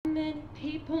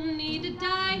People need to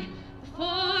die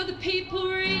before the people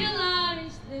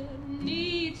realize there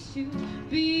needs to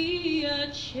be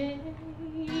a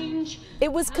change.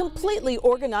 It was completely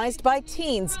organized by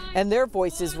teens, and their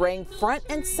voices rang front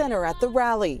and center at the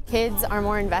rally. Kids are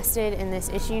more invested in this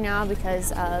issue now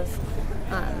because of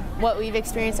what we've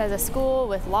experienced as a school,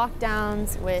 with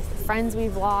lockdowns, with friends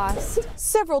we've lost.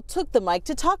 Several took the mic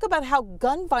to talk about how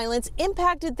gun violence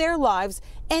impacted their lives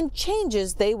and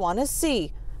changes they want to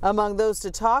see. Among those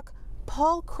to talk,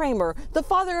 Paul Kramer, the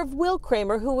father of Will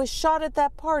Kramer, who was shot at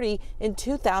that party in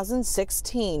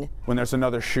 2016. When there's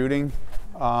another shooting,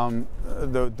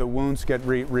 the wounds get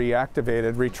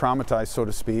reactivated, re-traumatized, so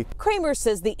to speak. Kramer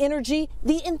says the energy,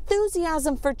 the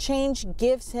enthusiasm for change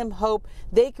gives him hope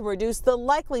they can reduce the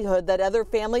likelihood that other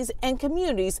families and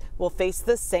communities will face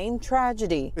the same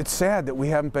tragedy. It's sad that we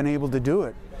haven't been able to do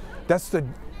it. That's the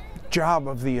job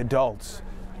of the adults,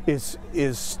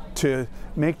 is to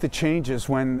make the changes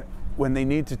when they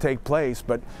need to take place,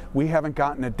 but we haven't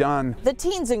gotten it done. The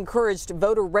teens encouraged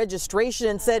voter registration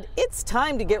and said it's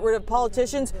time to get rid of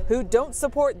politicians who don't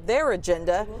support their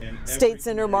agenda. State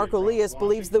Senator Mark Elias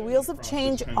believes the wheels of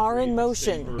change are in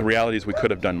motion. The reality is we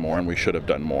could have done more and we should have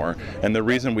done more. And the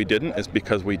reason we didn't is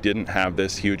because we didn't have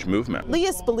this huge movement.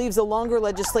 Elias believes a longer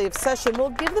legislative session will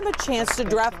give them a chance to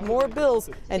draft more bills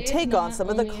and take on some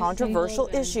of the controversial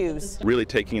issues. Really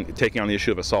taking on the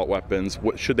issue of assault weapons.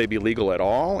 Should they be legal at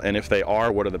all? And if they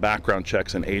are, what are the background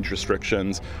checks and age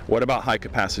restrictions? What about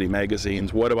high-capacity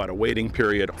magazines? What about a waiting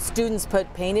period? Students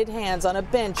put painted hands on a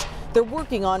bench they're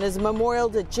working on as a memorial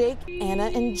to Jake, Anna,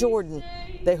 and Jordan.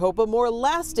 They hope a more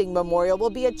lasting memorial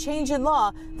will be a change in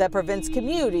law that prevents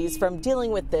communities from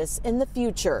dealing with this in the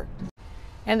future.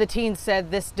 And the teens said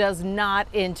this does not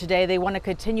end today. They want to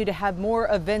continue to have more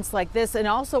events like this and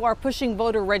also are pushing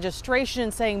voter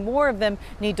registration, saying more of them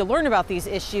need to learn about these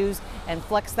issues and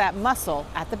flex that muscle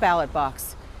at the ballot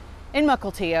box. In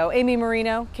Mukilteo, Amy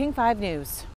Moreno, King 5 News.